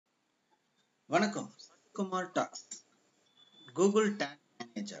வணக்கம். Sasikumar talks. Google Tag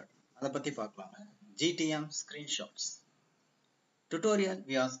Manager. அதை பத்தி பார்க்கலாங்க. GTM screenshots. Tutorial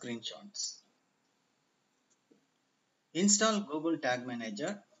via screenshots. Install Google Tag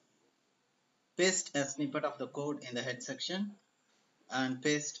Manager. Paste a snippet of the code in the head section and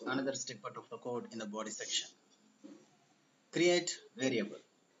paste another snippet of the code in the body section. Create variable.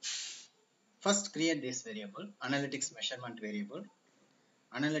 First create this variable, analytics measurement variable,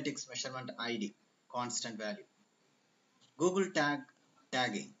 analytics measurement ID, constant value. Google Tag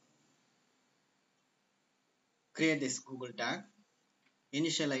tagging. Create this Google tag.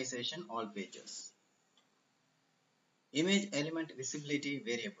 Initialization all pages. Image element visibility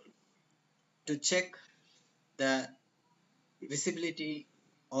variable. To check the visibility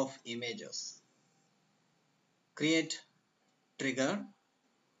of images. Create trigger.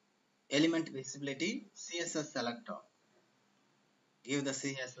 Element visibility CSS selector. Give the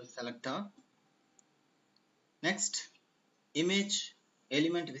CSS selector. Next, image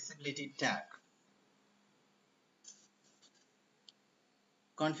element visibility tag.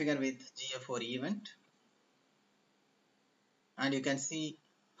 Configure with GA4 event. And you can see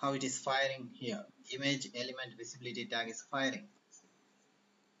how it is firing here. Image element visibility tag is firing.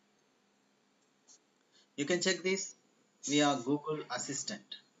 You can check this via Google Assistant.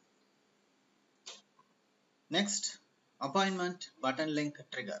 Next, appointment button link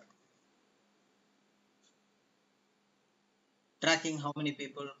trigger. Tracking how many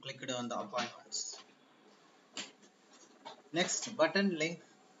people clicked on the appointments. Next, button link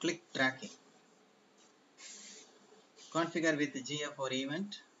click tracking. Configure with GA4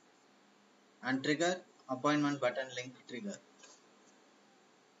 event and trigger appointment button link trigger.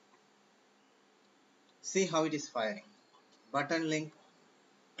 See how it is firing. Button link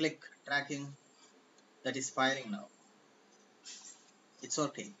click tracking, that is firing now. It's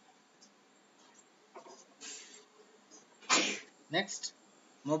okay. Next,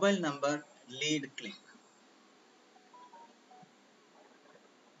 mobile number lead click.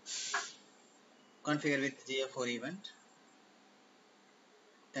 Configure with GA4 event.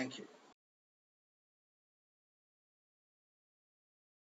 Thank you.